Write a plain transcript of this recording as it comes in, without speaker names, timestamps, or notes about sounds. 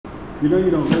You know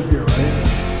you don't live here, right?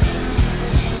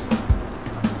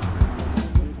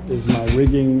 Is my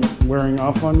rigging wearing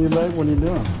off on you, babe? What are you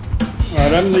doing? All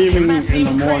right, I'm leaving in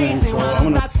the morning, so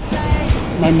I'm gonna.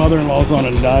 My mother-in-law's on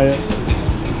a diet.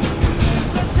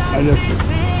 I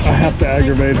have to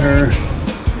aggravate her.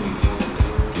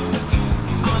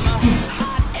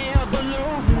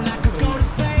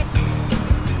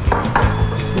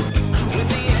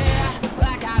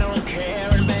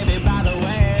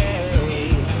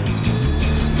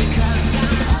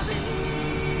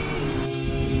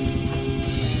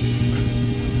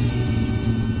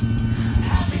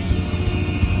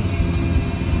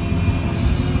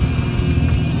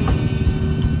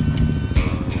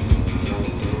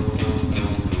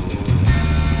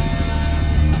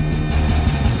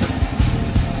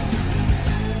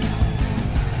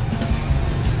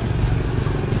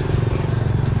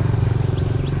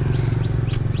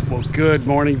 Good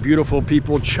morning, beautiful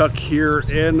people. Chuck here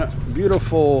in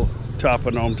beautiful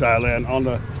ThatPhanom, Thailand, on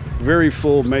the very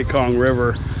full Mekong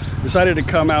River. Decided to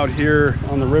come out here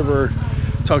on the river,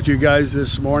 talk to you guys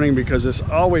this morning because it's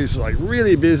always like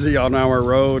really busy on our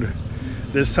road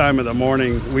this time of the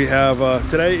morning. We have,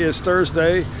 today is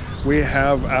Thursday, we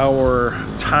have our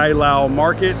Thai Lao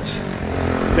market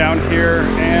down here,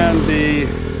 and the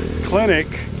clinic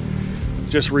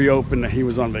just reopened. He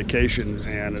was on vacation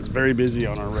and it's very busy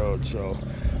on our road, so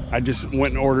I just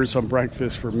went and ordered some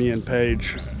breakfast for me and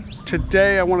Paige.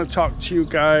 Today I want to talk to you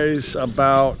guys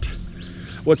about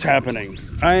what's happening.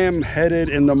 I am headed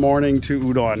in the morning to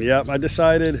Udon. Yep, I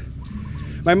decided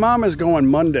my mom is going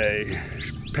Monday.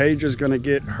 Paige is going to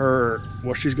get her,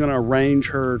 well, she's going to arrange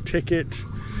her ticket.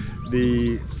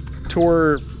 The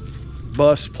tour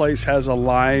bus place has a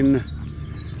line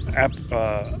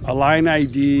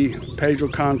ID. Paige will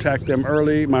contact them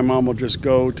early. My mom will just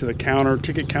go to the counter,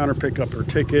 ticket counter, pick up her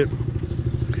ticket,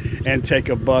 and take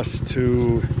a bus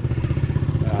to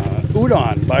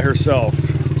Udon by herself.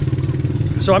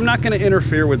 So I'm not going to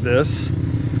interfere with this,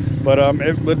 but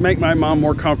it would make my mom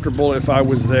more comfortable if I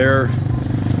was there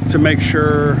to make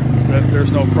sure that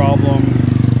there's no problem.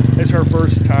 It's her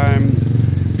first time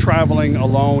traveling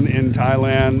alone in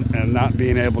Thailand and not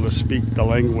being able to speak the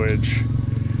language.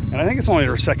 And I think it's only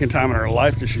her second time in her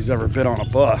life that she's ever been on a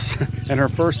bus. And her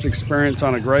first experience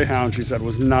on a Greyhound, she said,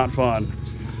 was not fun.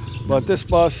 But this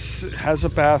bus has a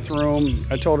bathroom.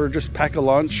 I told her just pack a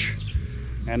lunch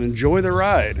and enjoy the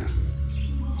ride.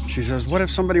 She says, what if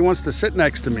somebody wants to sit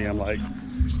next to me? I'm like,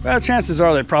 well, chances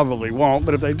are they probably won't.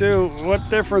 But if they do, what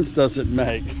difference does it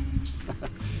make?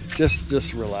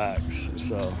 just relax.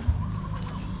 So,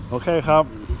 okay, Hop.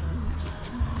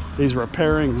 He's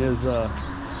repairing his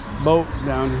boat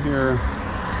down here,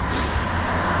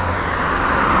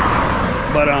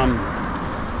 but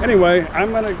anyway,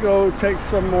 I'm gonna go take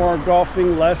some more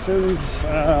golfing lessons.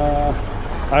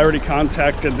 I already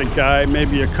contacted the guy,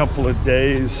 maybe a couple of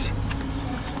days,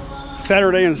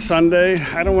 Saturday and Sunday.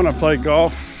 I don't want to play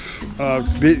golf,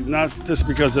 not just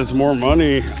because it's more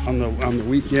money on the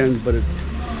weekend, but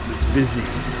it's busy.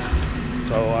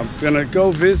 So I'm gonna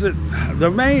go visit. The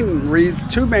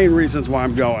two main reasons why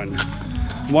I'm going.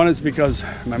 One is because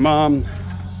my mom,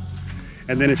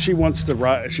 and then if she wants to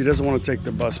ride, she doesn't want to take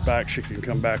the bus back, she can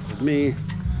come back with me.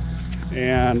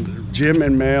 And Jim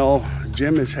and Mel,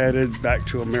 Jim is headed back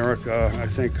to America, I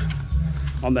think,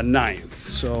 on the 9th.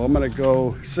 So I'm gonna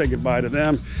go say goodbye to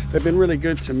them. They've been really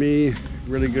good to me,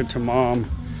 really good to mom,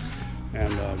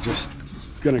 and just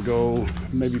gonna go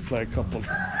maybe play a couple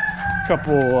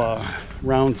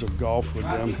rounds of golf with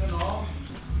them.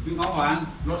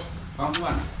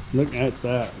 Look at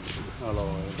that.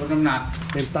 Hello.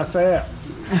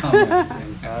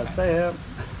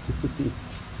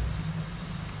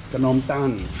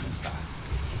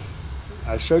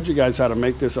 I showed you guys how to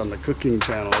make this on the cooking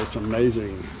channel. It's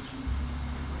amazing.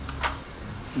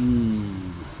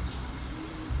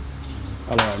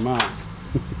 Hello, Ma.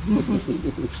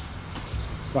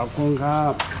 ขอบคุณครั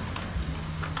บ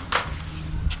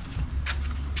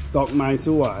ดอกไม้ส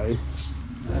วย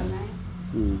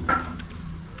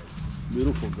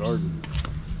Beautiful garden.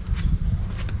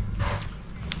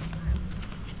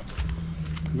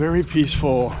 Very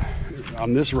peaceful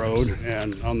on this road and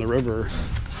on the river.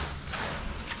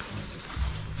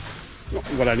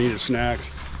 What I need is snacks.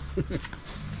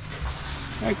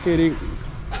 Hi, kitty.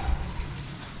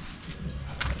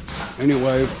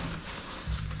 Anyway,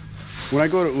 when I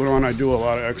go to Udon, I do a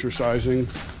lot of exercising.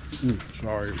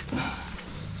 Sorry.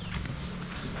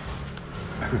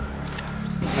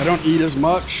 I don't eat as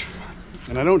much,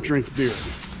 and I don't drink beer.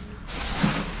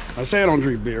 I say I don't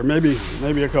drink beer, maybe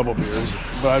a couple beers,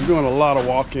 but I'm doing a lot of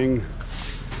walking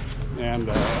And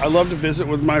I love to visit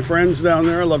with my friends down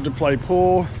there. I love to play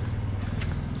pool.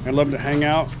 I love to hang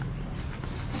out.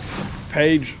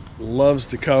 Paige loves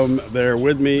to come there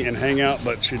with me and hang out,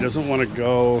 but she doesn't want to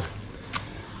go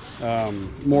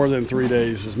more than 3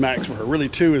 days is max for her. Really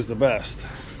 2 is the best.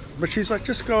 But she's like,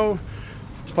 just go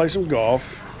play some golf,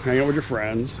 hang out with your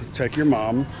friends, take your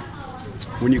mom.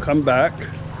 When you come back,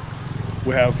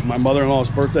 we have my mother-in-law's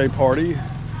birthday party,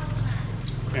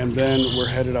 and then we're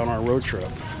headed on our road trip.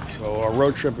 So our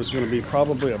road trip is going to be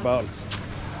probably about,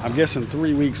 I'm guessing,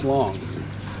 3 weeks long.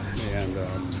 And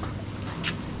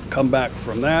come back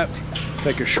from that,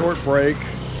 take a short break,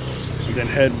 and then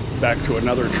head back to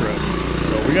another trip.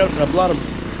 So we got a lot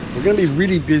of, we're going to be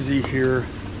really busy here.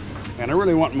 And I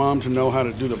really want Mom to know how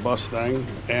to do the bus thing.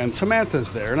 And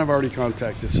Samantha's there, and I've already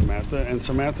contacted Samantha. And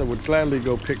Samantha would gladly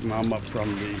go pick Mom up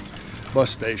from the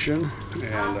bus station.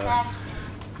 And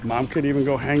Mom could even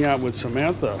go hang out with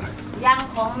Samantha. ยัง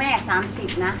ของแม่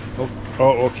30 นะ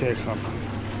Oh, okay, come on.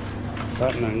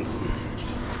 That night.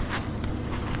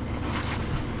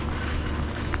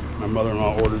 My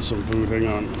mother-in-law ordered some food. Hang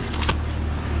on.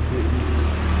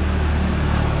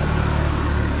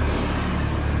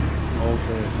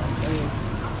 Okay.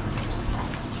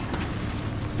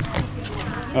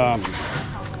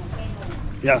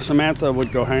 Yeah, Samantha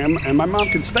would go hang, and my mom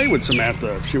could stay with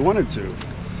Samantha if she wanted to.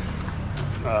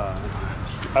 I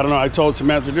don't know, I told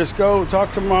Samantha, just go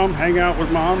talk to Mom, hang out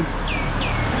with Mom.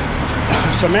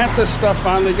 Samantha's stuff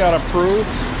finally got approved.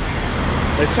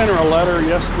 They sent her a letter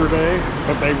yesterday,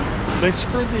 but they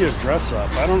screwed the address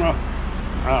up. I don't know.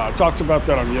 I talked about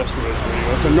that on yesterday's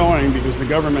video. It's annoying because the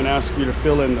government asks you to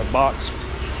fill in the box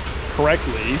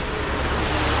correctly,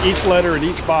 each letter in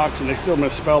each box, and they still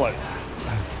misspell it.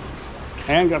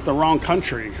 And got the wrong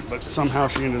country, but somehow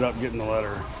she ended up getting the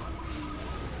letter.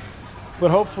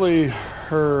 But hopefully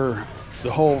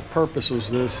the whole purpose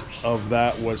of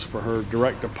that was for her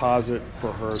direct deposit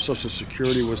for her Social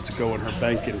Security was to go in her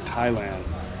bank in Thailand.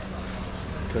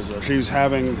 Because she was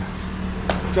having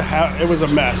it was a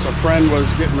mess. A friend was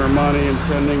getting her money and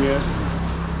sending it.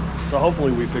 So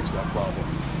hopefully we fix that problem.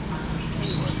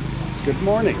 Good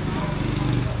morning.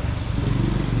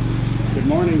 Good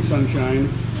morning, sunshine.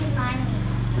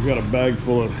 I've got a bag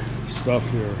full of stuff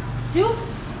here. Yeah.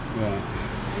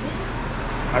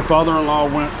 My father-in-law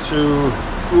went to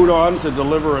Udon to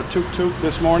deliver a tuk-tuk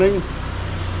this morning.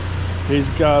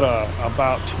 He's got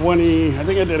about 20, I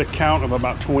think I did a count of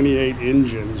about 28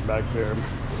 engines back there.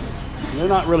 They're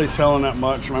not really selling that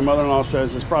much. My mother-in-law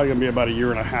says it's probably gonna be about 1.5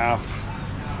 years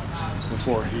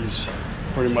before he's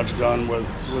pretty much done with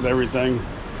everything.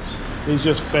 He's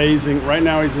just phasing, right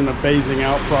now he's in the phasing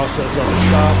out process of the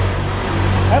shop.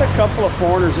 Had a couple of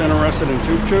foreigners interested in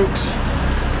tuk-tuks.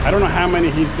 I don't know how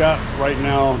many he's got right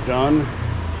now done.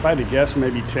 If I had to guess,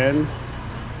 maybe 10.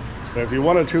 But if you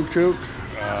want a tuk-tuk,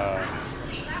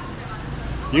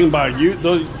 you can buy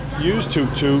those used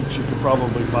tuk-tuks. You could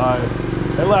probably buy.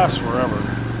 They last forever.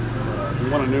 If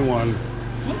you want a new one,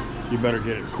 you better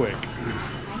get it quick.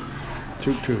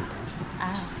 Tuk-tuk.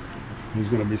 He's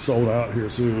going to be sold out here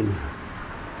soon.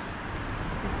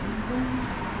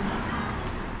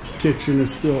 Kitchen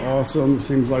is still awesome.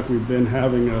 Seems like we've been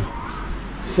having a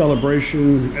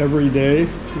celebration every day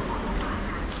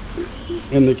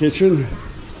in the kitchen.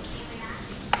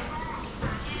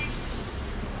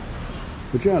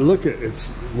 But yeah, look at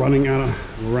it's we're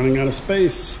running out of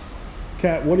space.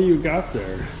 Kat, what do you got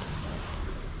there?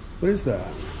 What is that?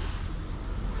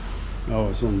 Oh,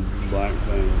 it's some black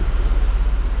thing.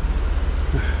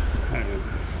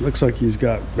 Looks like he's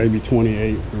got maybe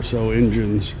 28 or so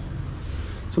engines.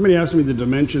 Somebody asked me the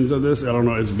dimensions of this. I don't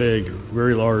know, it's big,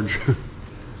 very large.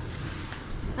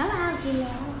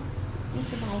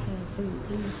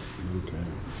 Okay.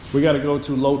 We got to go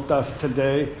to Lotus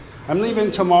today. I'm leaving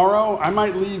tomorrow. I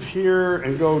might leave here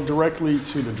and go directly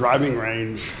to the driving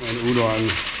range in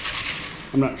Udon.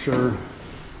 I'm not sure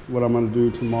what I'm going to do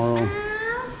tomorrow.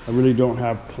 I really don't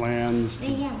have plans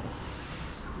the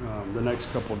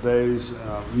next couple of days.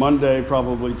 Monday,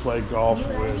 probably play golf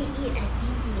with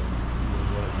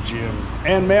Jim.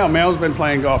 And Mel. Mel's been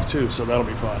playing golf too, so that'll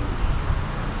be fun.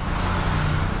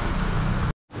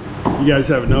 You guys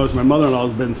haven't noticed, my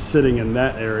mother-in-law's been sitting in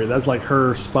that area. That's like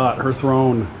her spot, her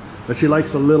throne. But she likes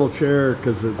the little chair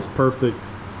because it's perfect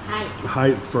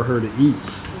height for her to eat.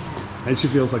 And she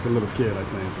feels like a little kid, I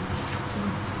think.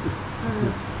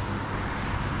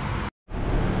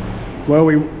 Well,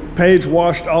 Paige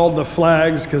washed all the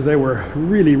flags because they were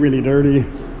really, really dirty.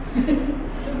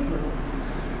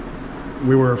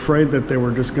 We were afraid that they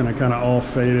were just going to kind of all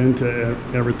fade into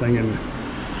everything, and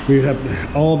we'd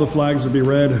have all the flags would be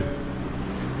red.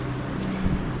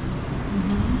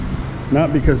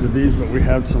 Not because of these, but we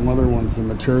had some other ones. The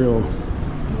material,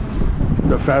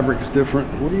 the fabric's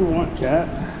different. What do you want, cat?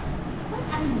 What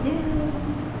I do?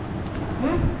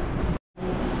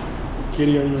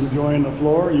 Kitty, are you enjoying the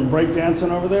floor? Are you break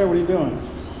dancing over there? What are you doing?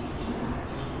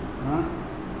 Huh?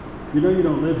 You know you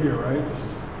don't live here, right?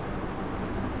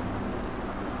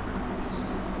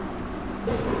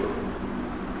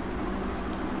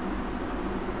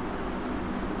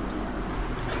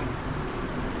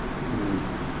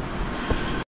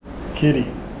 Kitty,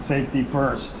 safety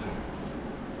first.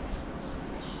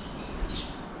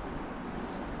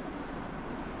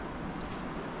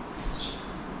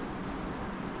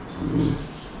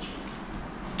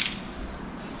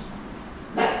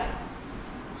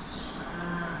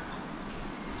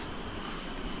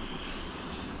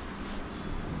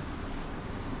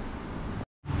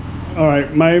 All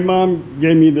right, my mom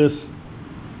gave me this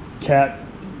cat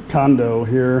condo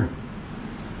here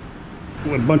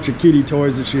with a bunch of kitty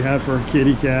toys that she had for her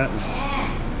kitty cat.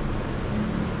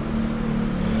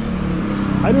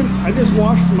 I just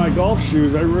washed my golf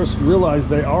shoes. I just realized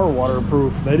they are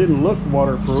waterproof. They didn't look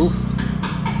waterproof,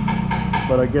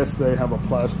 but I guess they have a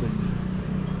plastic.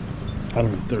 I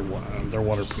don't know if they're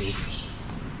waterproof.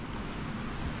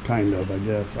 Kind of, I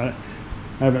guess. I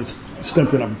haven't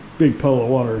stepped in a big puddle of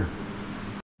water.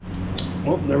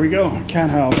 Oh, there we go. Cat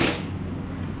house.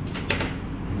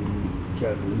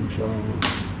 Cat leash on.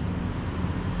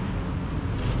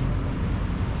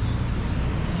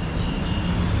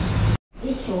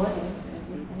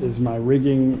 Is my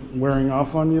rigging wearing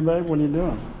off on you, babe? What are you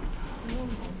doing?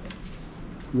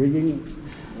 Rigging?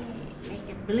 Make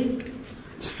it blink.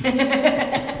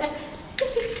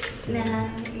 No,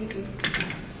 it is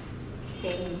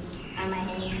staying on my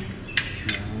hand.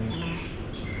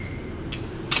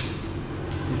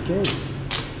 Okay.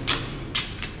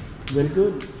 Very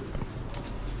good.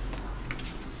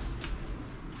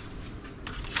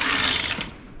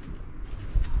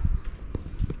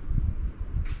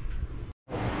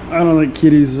 I don't think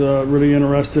Kitty's really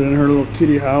interested in her little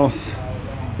kitty house,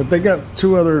 but they got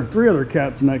three other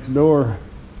cats next door.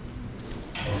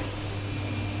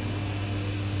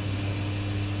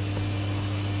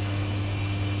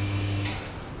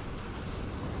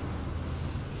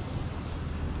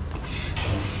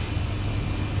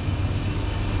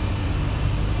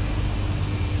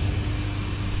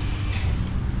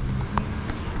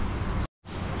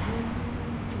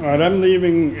 All right, I'm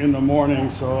leaving in the morning,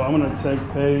 so I'm gonna take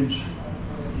Paige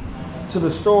to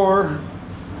the store.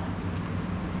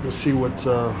 We'll see what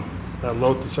that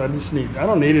Lotus. I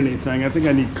don't need anything. I think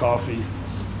I need coffee.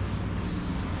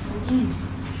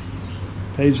 Juice.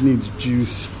 Paige needs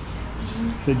juice.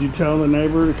 Did you tell the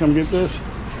neighbor to come get this?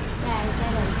 Yeah, I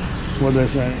said it. What'd they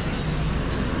say?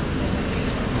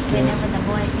 They never the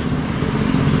boy.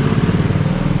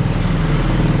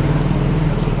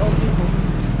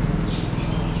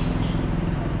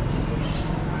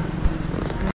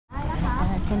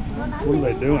 What are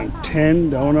they doing? 10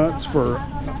 donuts for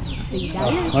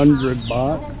 100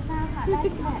 baht?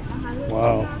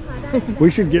 Wow. We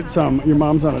should get some. Your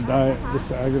mom's on a diet, just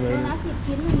to aggravate her.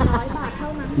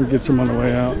 We'll get some on the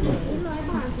way out.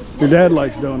 Your dad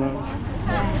likes donuts.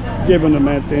 Give him the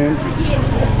mat then.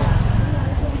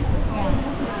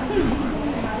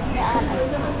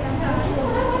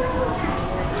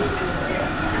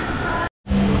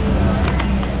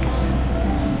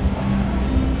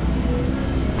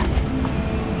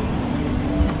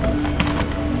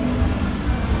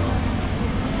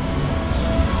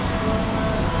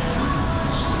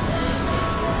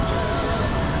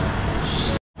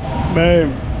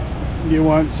 Babe, you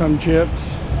want some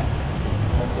chips?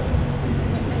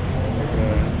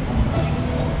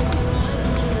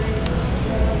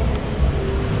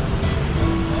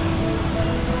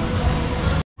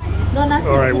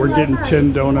 All right, we're getting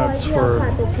 10 donuts for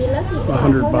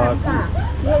 100 baht.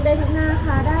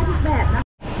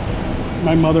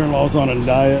 My mother-in-law's on a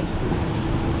diet.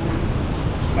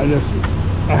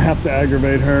 I have to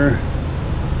aggravate her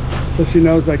so she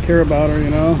knows I care about her, you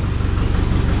know?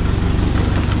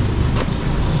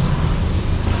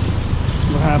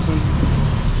 What happened?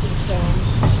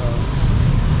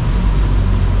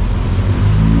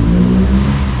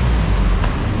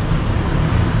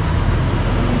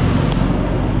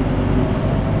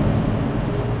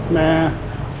 Nah.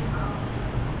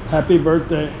 Happy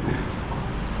birthday.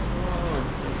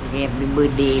 Happy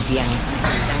birthday เพียง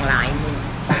ตั้งหลายมื้อ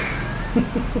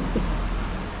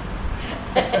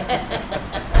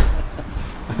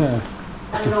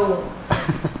ตลก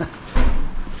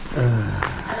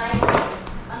อะไร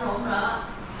ขนมเหรอ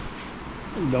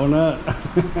Donut.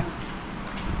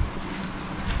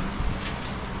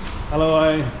 Hello,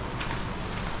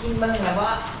 กินเบิ่งแล้วบ่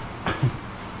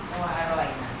แต่ว่าอร่อย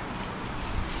นะ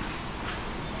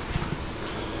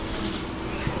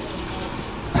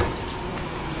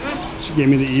She gave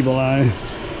me the evil eye.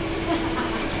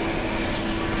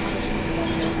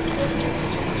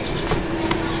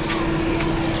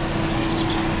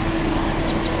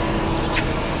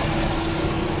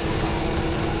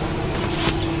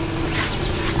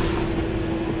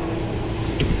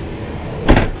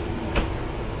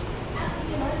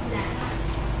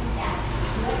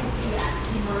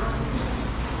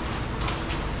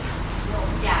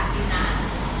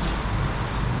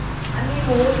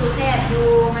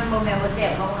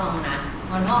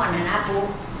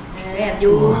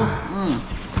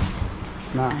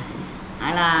 Nah.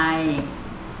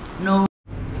 No.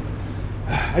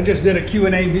 I just did a Q&A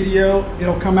video.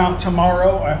 It'll come out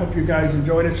tomorrow. I hope you guys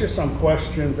enjoyed it. It's just some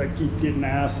questions that keep getting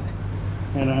asked.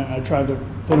 And I tried to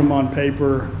put them on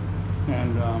paper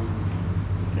and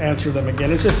answer them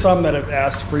again. It's just some that I've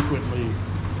asked frequently.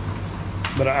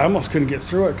 But I almost couldn't get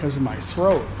through it because of my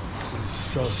throat. It's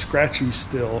so scratchy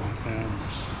still. And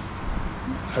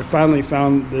I finally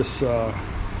found this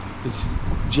it's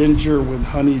ginger with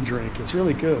honey drink. It's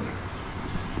really good.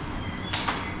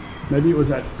 Maybe it was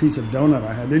that piece of donut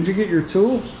I had. Did you get your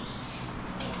tool?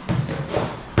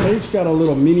 Paige got a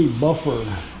little mini buffer.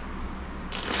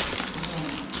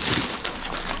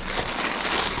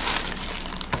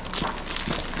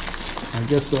 I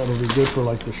guess that'll be good for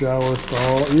like the shower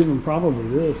stall, even probably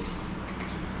this.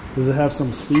 Does it have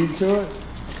some speed to it?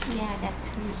 Yeah, that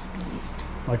 2 speed.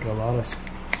 Like a lot of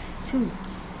 2.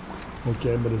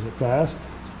 Okay, but is it fast?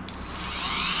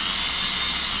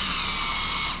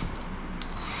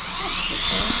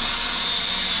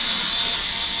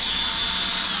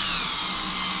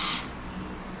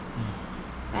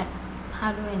 But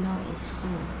how do I know it's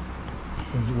full?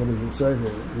 What does it say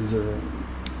here? Is there a...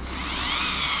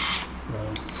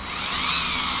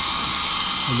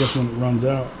 I guess when it runs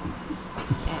out.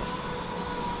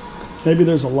 Maybe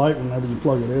there's a light whenever you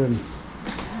plug it in.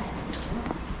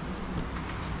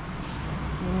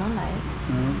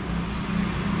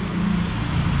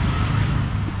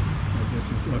 I guess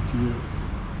it's up to you.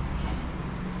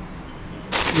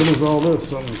 What is all this?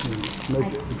 Something to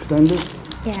make it extend it?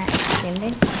 Yeah, extend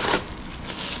it.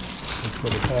 That's for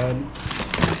the pad.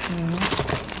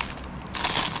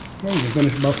 Oh, you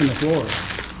finished buffing the floor.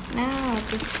 No,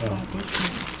 just like this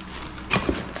one.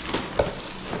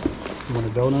 You want a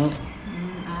donut?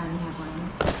 I only have one.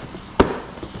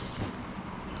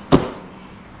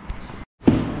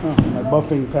 Oh, my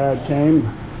buffing pad came.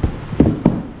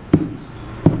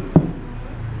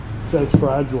 It says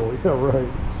fragile. Yeah,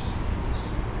 right.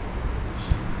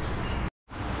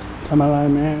 Come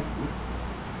on, man.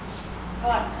 ท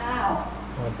อดข้าว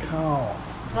Hot cow.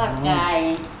 ทอดไก่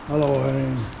Hello, hey.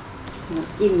 น้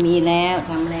ำจิ้มมีแล้ว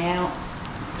ทำแล้ว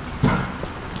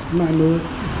My mood.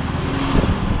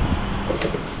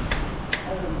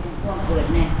 พวกเปิด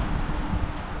เนี่ย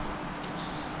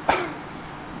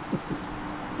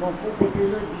บอกกูไปซื้อ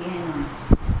โรตีให้หน่อย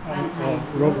บ้านไทย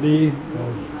Roti.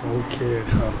 Okay.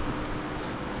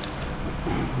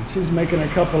 She's making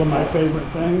a couple of my favorite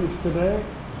things today.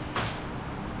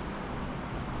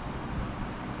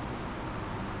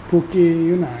 Pookie,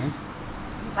 you know.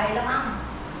 ไปแล้วมั้ง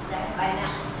ไปแล้ว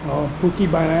Oh, Pookie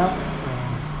by now.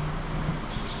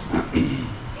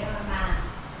 เดี๋ยวมันมา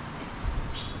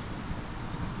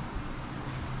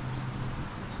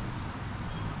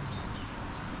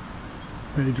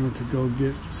Paige went to go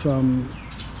get some.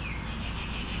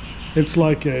 It's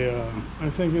like a, I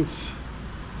think it's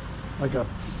like a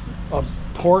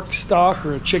pork stock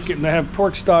or a chicken. They have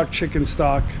pork stock, chicken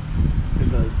stock.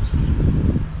 The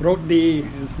Roti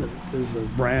is the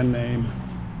brand name.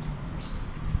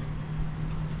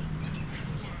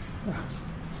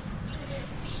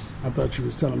 I thought she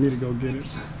was telling me to go get it.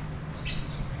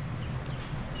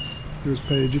 Here's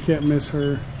Paige. You can't miss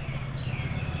her.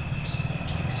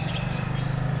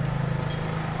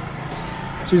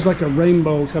 She's like a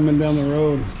rainbow coming down the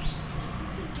road.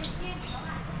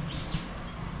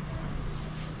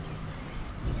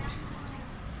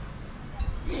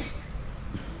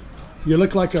 You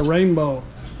look like a rainbow.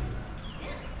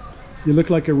 You look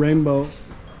like a rainbow.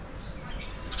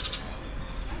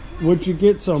 Would you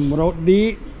get some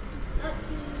roti?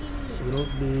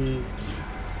 Roti.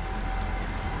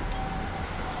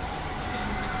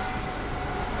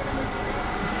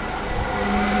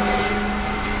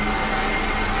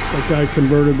 That guy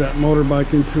converted that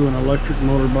motorbike into an electric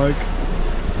motorbike.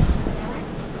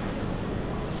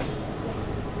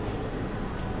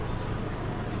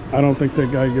 I don't think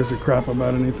that guy gives a crap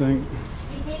about anything.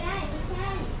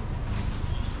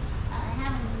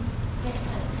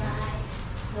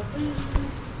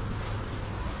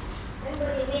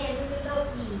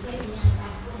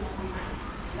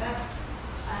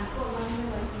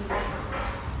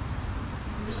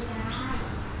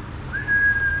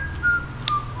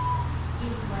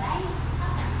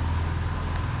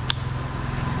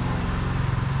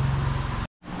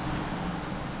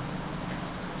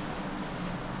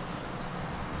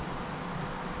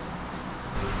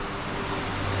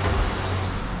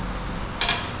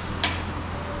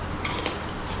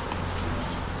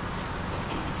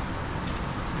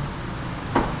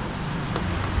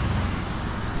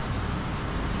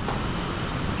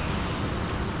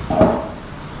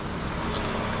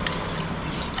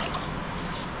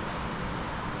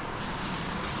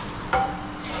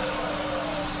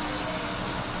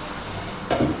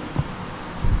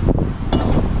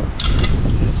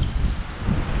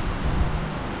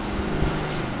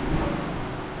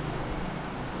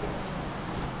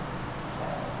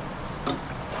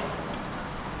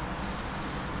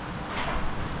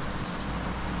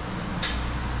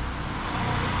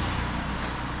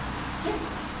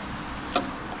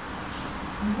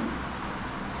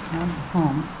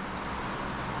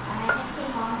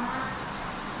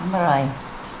 อร่อย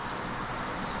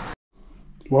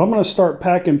Well, I'm going to start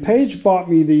packing. Paige bought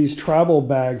me these travel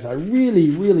bags. I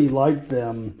really like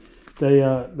them.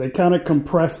 They kind of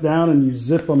compress down and you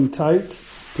zip them tight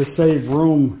to save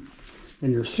room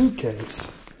in your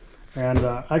suitcase. And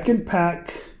I can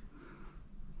pack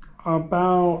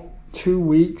about 2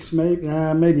 weeks, maybe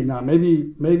not,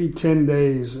 maybe 10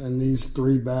 days in these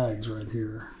 3 bags right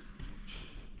here.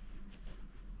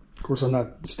 Of course, I'm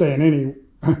not staying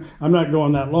I'm not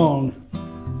going that long,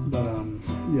 but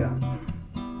yeah.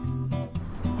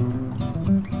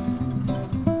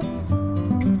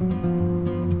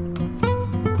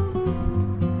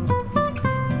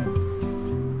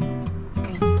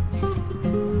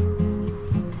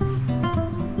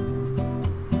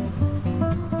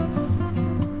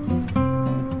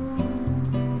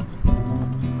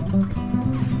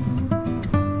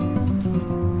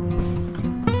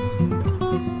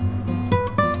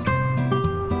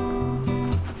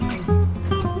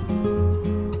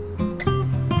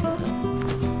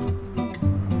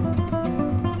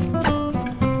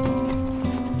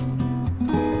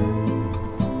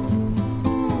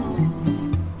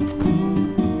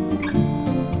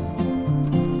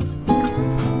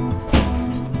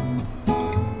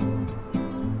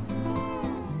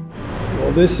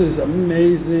 This is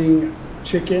amazing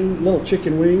little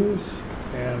chicken wings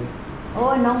and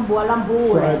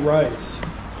fried rice.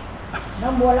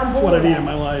 That's what I need in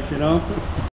my life, you know?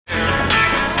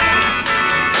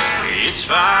 It's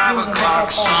 5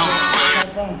 o'clock somewhere.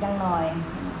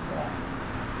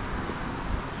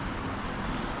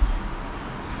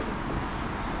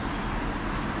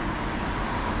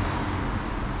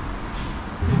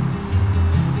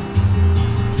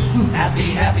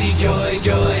 Happy, happy, joy,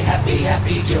 joy, happy,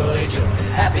 happy, joy, joy,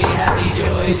 happy, happy,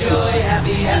 joy, joy,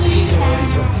 happy, happy, joy,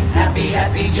 joy, happy,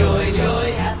 happy, joy, joy,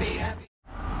 happy, happy.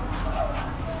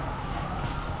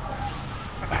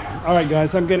 All right,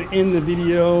 guys, I'm going to end the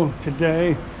video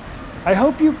today. I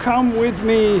hope you come with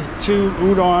me to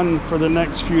Udon for the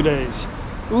next few days.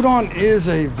 Udon is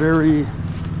a very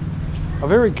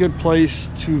good place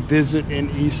to visit in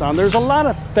Isan. There's a lot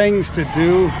of things to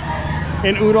do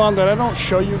in Udon that I don't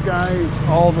show you guys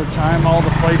all the time, all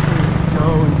the places to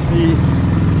go and see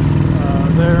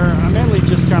there. I mainly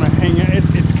just kind of hang out.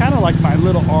 It's kind of like my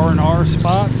little R&R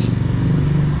spot.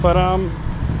 But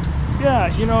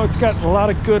yeah, you know, it's got a lot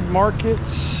of good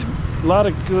markets, a lot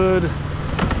of good,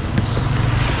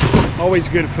 always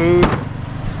good food.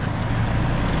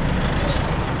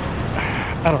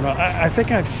 I don't know. I think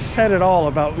I've said it all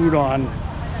about Udon.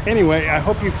 Anyway, I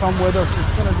hope you come with us.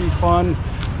 It's going to be fun.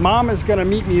 Mom is going to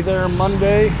meet me there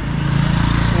Monday,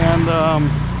 and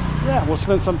yeah, we'll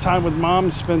spend some time with Mom,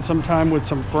 spend some time with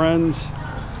some friends,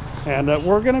 and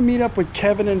we're going to meet up with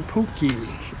Kevin and Pookie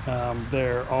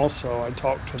there also. I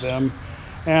talked to them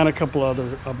and a couple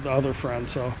other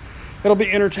friends, so it'll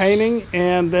be entertaining.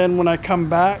 And then when I come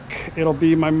back, it'll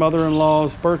be my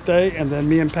mother-in-law's birthday, and then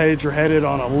me and Paige are headed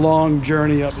on a long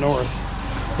journey up north.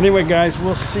 Anyway, guys,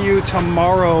 we'll see you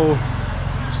tomorrow.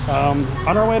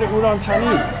 On our way to Udon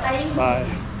Thani. Bye.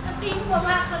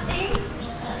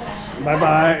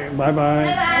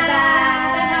 Bye.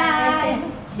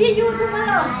 See you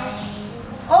tomorrow.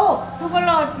 Oh,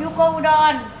 tomorrow you go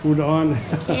Udon. Udon.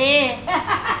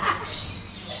 Yeah.